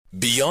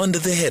Beyond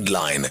the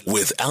Headline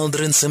with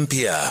Aldrin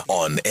Sampear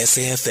on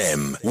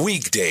SAFM.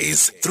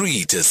 Weekdays,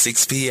 3 to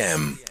 6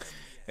 p.m.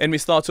 And we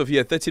start off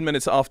here 13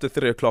 minutes after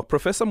 3 o'clock.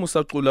 Professor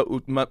Musa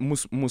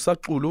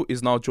Xulu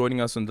is now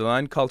joining us on the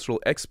line,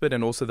 cultural expert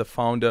and also the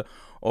founder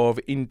of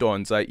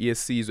Indonsa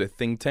Yesizwe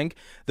Think Tank.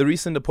 The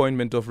recent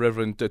appointment of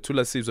Reverend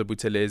Thulasizwe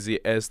Buthelezi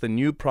as the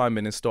new Prime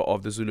Minister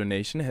of the Zulu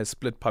Nation has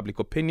split public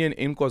opinion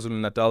in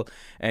KwaZulu-Natal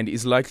and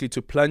is likely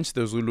to plunge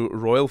the Zulu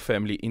royal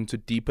family into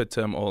deeper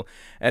turmoil.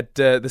 At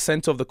the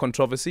center of the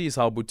controversy is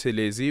how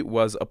Buthelezi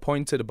was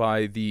appointed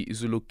by the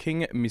Zulu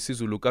King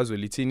Misuzulu,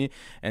 kaZwelithini,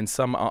 and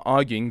some are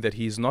arguing that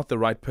he is not the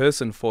right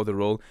person for the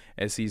role,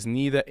 as he is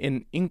neither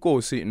an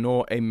inkosi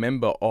nor a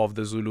member of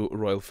the Zulu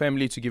royal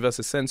family. To give us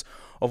a sense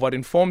of what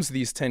informs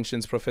these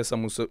tensions, Professor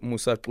Musa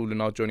Xulu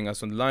now joining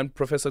us on the line.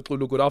 Professor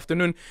Xulu, good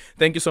afternoon.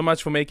 Thank you so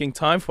much for making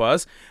time for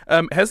us.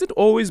 Has it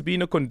always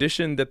been a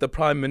condition that the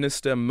Prime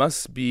Minister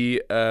must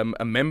be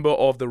a member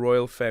of the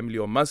royal family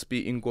or must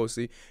be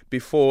inkosi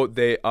before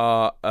they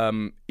are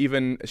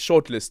even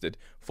shortlisted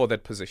for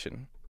that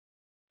position?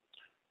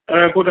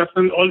 Good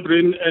afternoon,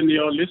 Aldrin, and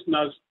your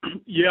listeners.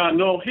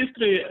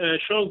 History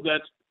shows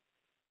that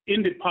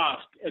in the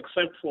past,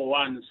 except for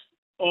once,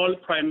 all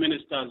prime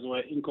ministers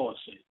were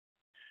inkosi.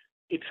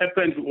 It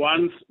happened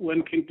once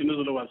when King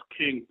Misuzulu was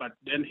king, but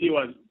then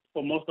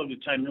for most of the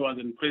time, he was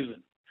in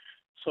prison.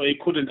 So he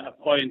couldn't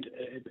appoint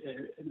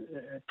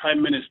a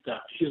prime minister.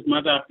 His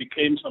mother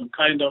became some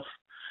kind of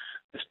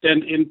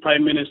stand-in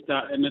prime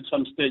minister, and at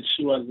some stage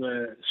she was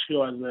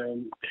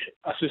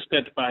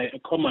assisted by a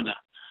commoner,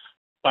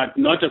 but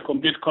not a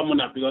complete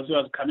commoner because he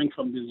was coming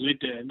from the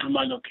Zwide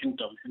Numalo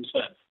kingdom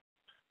himself.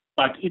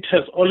 But it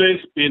has always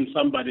been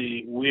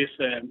somebody with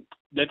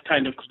that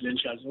kind of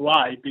credentials.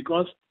 Why?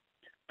 Because,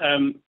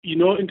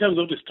 in terms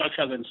of the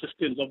structures and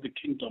systems of the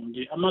kingdom,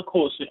 the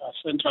Amakosi are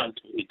central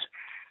to it,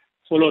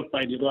 followed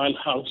by the royal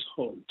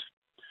household,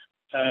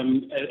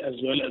 as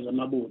well as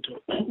Amabuto.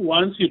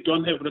 Once you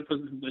don't have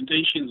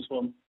representations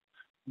from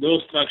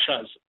those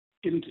structures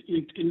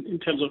in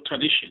terms of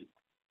tradition,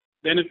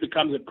 then it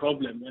becomes a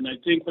problem. And I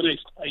think when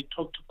I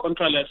talk to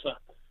Contralesa,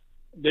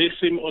 they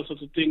seem also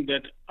to think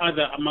that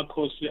other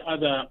Amakosi,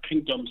 other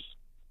kingdoms,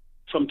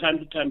 from time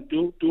to time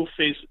do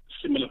face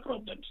similar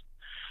problems.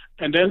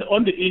 And then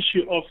on the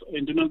issue of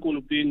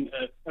Ndunankulu being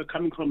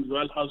coming from the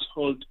royal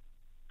household,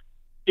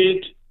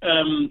 it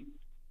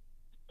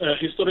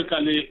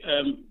historically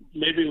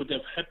maybe would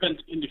have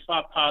happened in the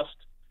far past,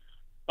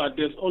 but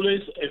there's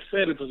always a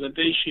fair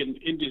representation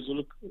in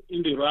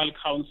the royal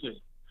council,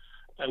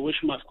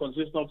 which must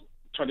consist of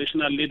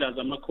traditional leaders,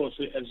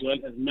 Amakosi, as well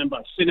as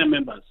senior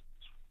members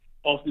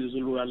of the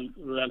Zulu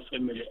royal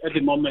family. At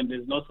the moment,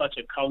 there's no such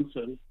a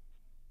council,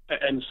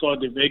 and so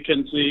the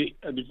vacancy,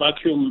 the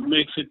vacuum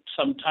makes it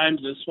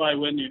sometimes. That's why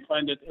when you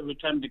find that every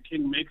time the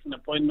king makes an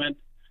appointment,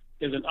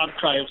 there's an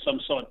outcry of some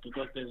sort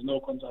because there's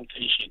no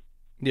consultation.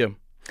 Yeah.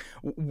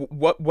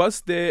 What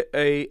was there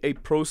a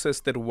process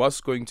that was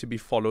going to be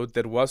followed,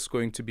 that was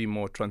going to be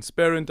more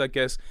transparent, I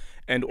guess,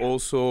 and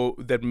also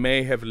that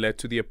may have led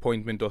to the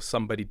appointment of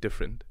somebody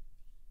different?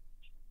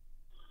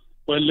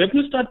 Well, let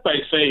me start by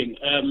saying,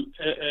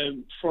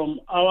 from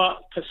our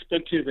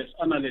perspective as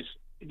analysts,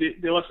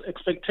 there was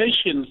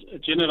expectations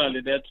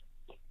generally that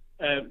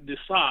the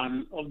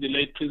son of the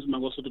late Prince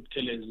Mangosuthu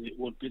Buthelezi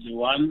would be the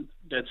one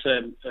that's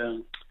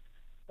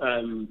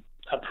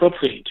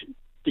appropriate,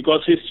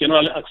 because he's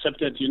generally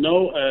accepted.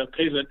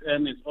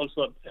 KZN is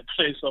also a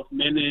place of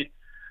many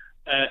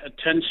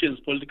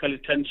political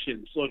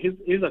tensions, so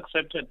he's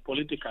accepted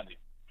politically.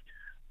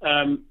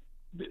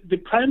 The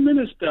Prime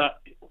Minister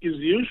is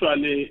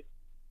usually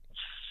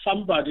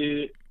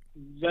somebody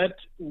that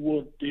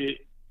would be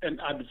an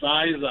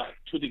advisor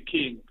to the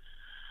king.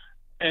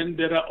 And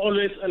there are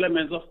always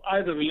elements of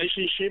either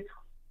relationship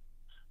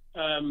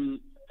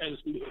as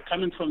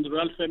coming from the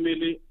royal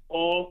family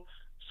or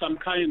some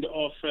kind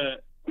of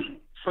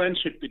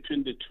friendship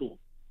between the two.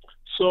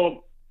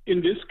 So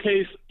in this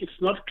case, it's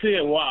not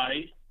clear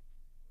why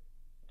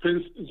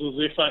Prince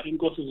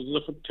Inkosi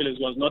Zuzepha Buthelezi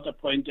was not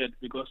appointed,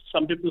 because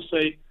some people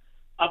say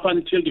up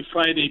until the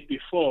Friday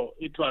before,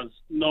 it was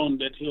known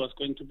that he was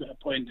going to be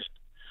appointed.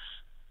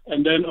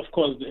 And then, of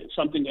course,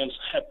 something else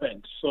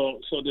happened. So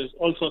there's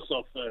all sorts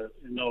of,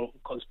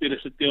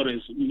 conspiracy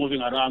theories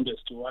moving around as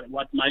to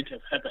what might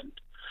have happened.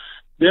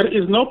 There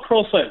is no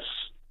process,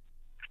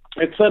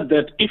 except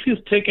that if he's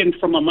taken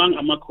from among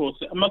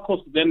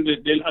Amakosi, then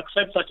they'll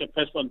accept such a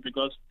person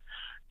because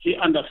he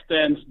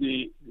understands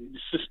the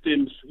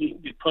systems,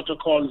 the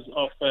protocols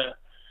of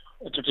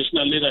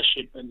traditional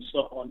leadership and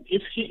so on.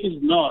 If he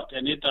is not,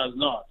 and he does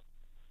not,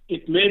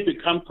 it may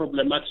become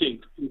problematic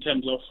in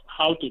terms of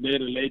how do they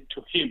relate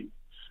to him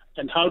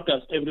and how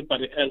does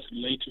everybody else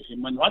relate to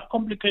him. And what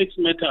complicates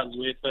matters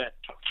with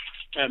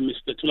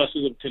Mr.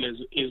 Thulasizwe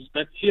Buthelezi is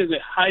that he is a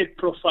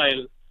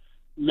high-profile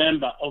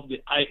member of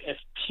the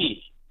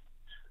IFP.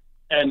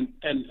 And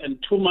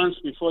 2 months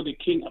before the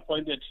king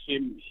appointed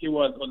him, he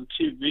was on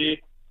TV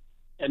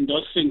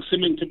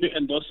seeming to be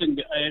endorsing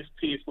the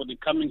IFP for the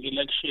coming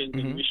elections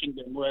and wishing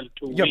them well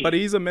to win. Yeah, but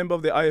he's a member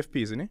of the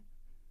IFP, isn't he?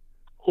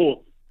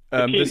 Who?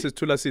 This is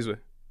Thulasizwe.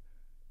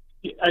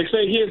 I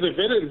say he is a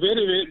very,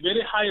 very,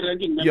 very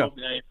high-ranking member of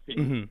the IFP.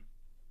 Mm-hmm.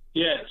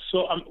 Yeah,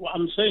 so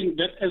I'm saying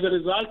that as a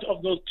result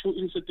of those two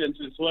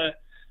incidences where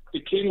the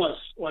king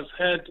was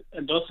heard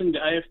endorsing the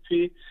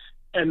IFP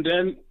and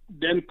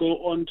then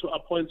go on to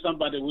appoint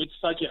somebody with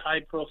such a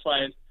high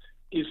profile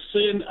is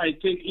seen, I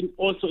think,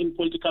 also in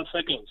political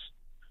circles,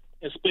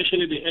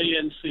 especially the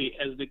ANC,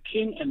 as the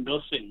king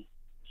endorsing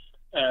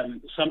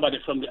somebody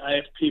from the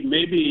IFP,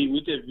 maybe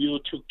with a view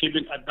to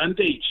giving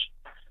advantage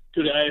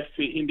to the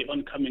IFP in the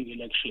oncoming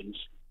elections.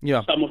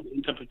 Yeah. Some of the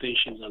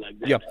interpretations are like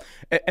that.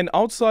 Yeah. And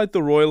outside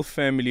the royal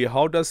family,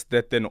 how does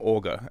that then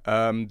augur?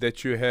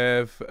 That you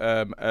have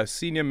a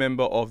senior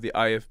member of the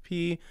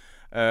IFP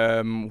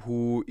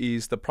who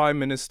is the Prime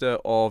Minister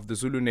of the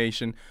Zulu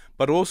Nation,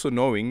 but also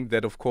knowing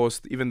that, of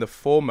course, even the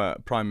former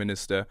Prime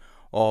Minister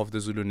of the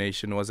Zulu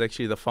Nation was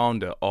actually the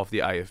founder of the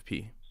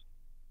IFP.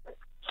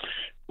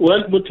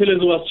 Well,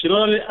 Buthelezi was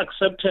generally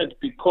accepted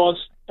because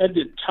at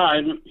the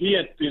time he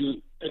had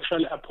been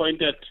actually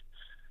appointed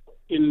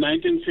in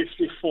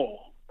 1954,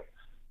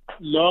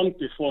 long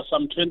before,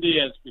 some 20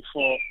 years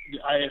before the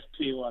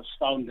IFP was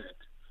founded.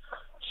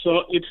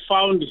 So the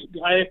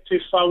IFP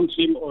found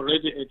him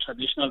already a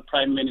traditional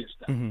prime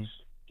minister. Mm-hmm.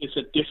 It's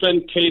a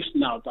different case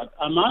now, but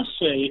I must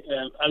say,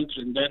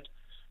 Aldrin, that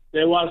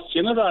there was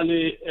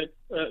generally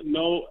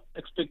no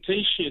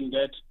expectation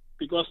that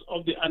because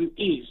of the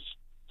unease,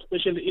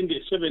 especially in the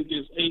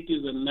 70s,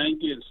 80s, and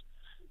 90s,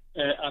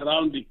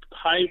 around the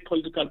high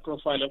political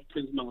profile of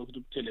Prince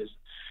Mangosuthu Buthelezi,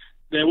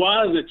 there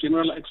was a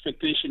general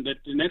expectation that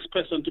the next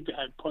person to be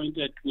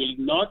appointed will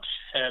not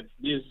have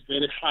these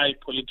very high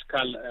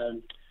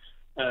political,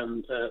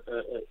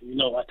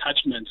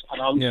 attachments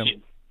around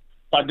him.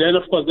 But then,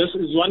 of course, this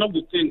is one of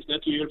the things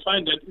that you'll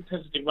find that it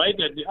has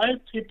divided the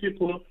IFP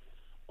people,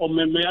 or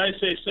may I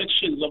say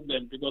sections of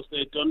them, because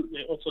they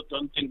also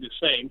don't think the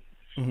same,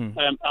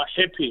 are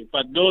happy.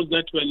 But those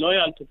that were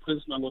loyal to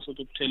Prince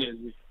Mangosuthu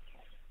Buthelezi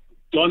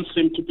don't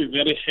seem to be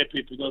very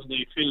happy because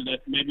they feel that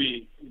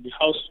maybe the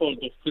household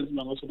of Prince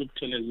Mangosuthu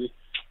Buthelezi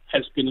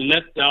has been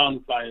let down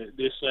by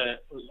this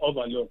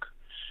overlook.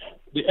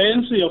 The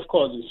ANC, of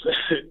course,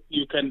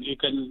 you can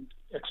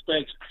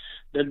expect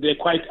that they're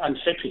quite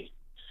unhappy,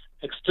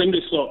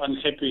 extremely so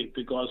unhappy,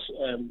 because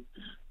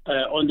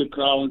on the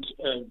ground,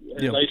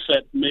 as I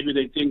said, maybe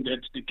they think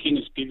that the king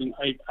is giving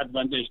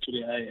advantage to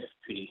the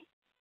IFP.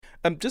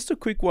 Just a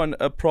quick one,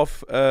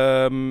 Prof.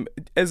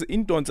 As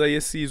Indonsa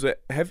Yesizwe,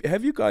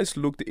 have you guys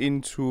looked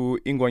into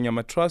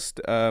Ingonyama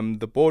Trust,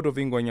 the board of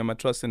Ingonyama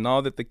Trust, and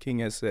now that the king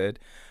has said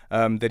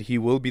that he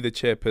will be the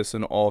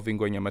chairperson of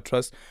Ingonyama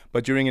Trust,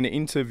 but during an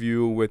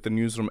interview with the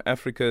Newsroom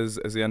Africa's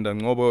Ziyanda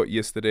Ngobo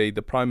yesterday,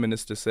 the Prime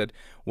Minister said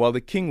while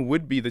the king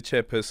would be the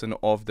chairperson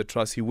of the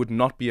trust, he would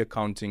not be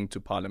accounting to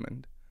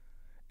Parliament.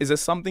 Is there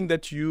something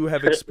that you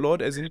have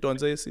explored as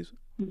Indonsa Yesizwe?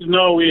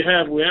 No, we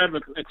have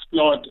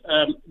explored.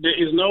 There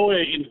is no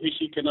way in which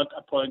he cannot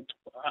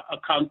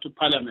account to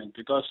Parliament,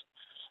 because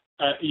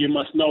you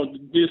must know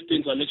these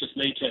things are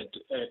legislated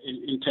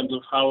in terms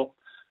of how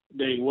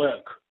they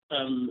work.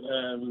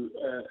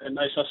 And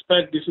I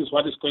suspect this is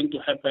what is going to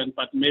happen,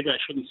 but maybe I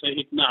shouldn't say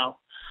it now.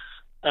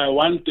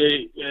 One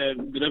day,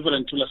 the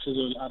Reverend Thulasizwe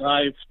will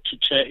arrive to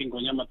chair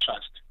Ingonyama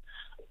Trust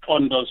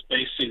on those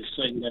bases,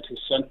 saying that he's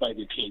sent by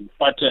the king.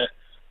 But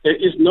there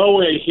is no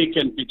way he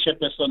can be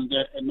chairperson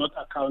there and not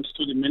account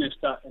to the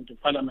minister and to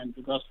Parliament,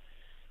 because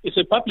it's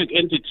a public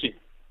entity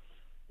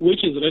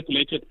which is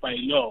regulated by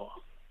law,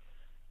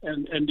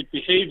 and the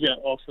behavior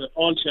of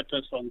all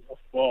chairpersons of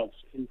boards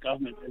in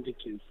government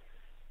entities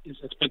is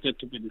expected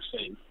to be the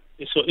same.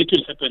 So it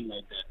will happen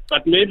like that.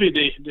 But maybe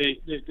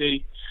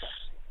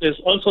there's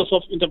all sorts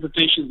of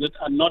interpretations that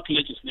are not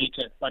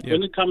legislated. But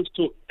when it comes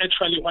to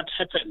actually what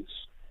happens,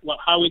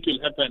 how it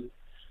will happen,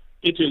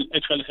 it will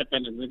actually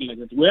happen exactly like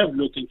that. We have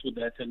looked into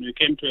that, and we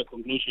came to a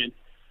conclusion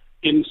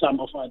in some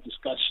of our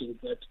discussions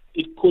that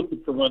it could be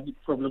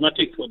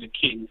problematic for the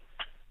king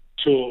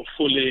to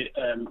fully,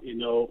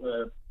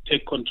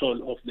 take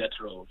control of that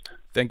role.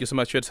 Thank you so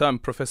much for your time,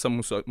 Professor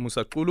Musa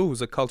Xulu,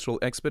 who's a cultural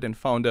expert and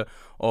founder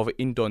of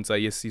Indonsa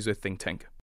Yesizwe Think Tank.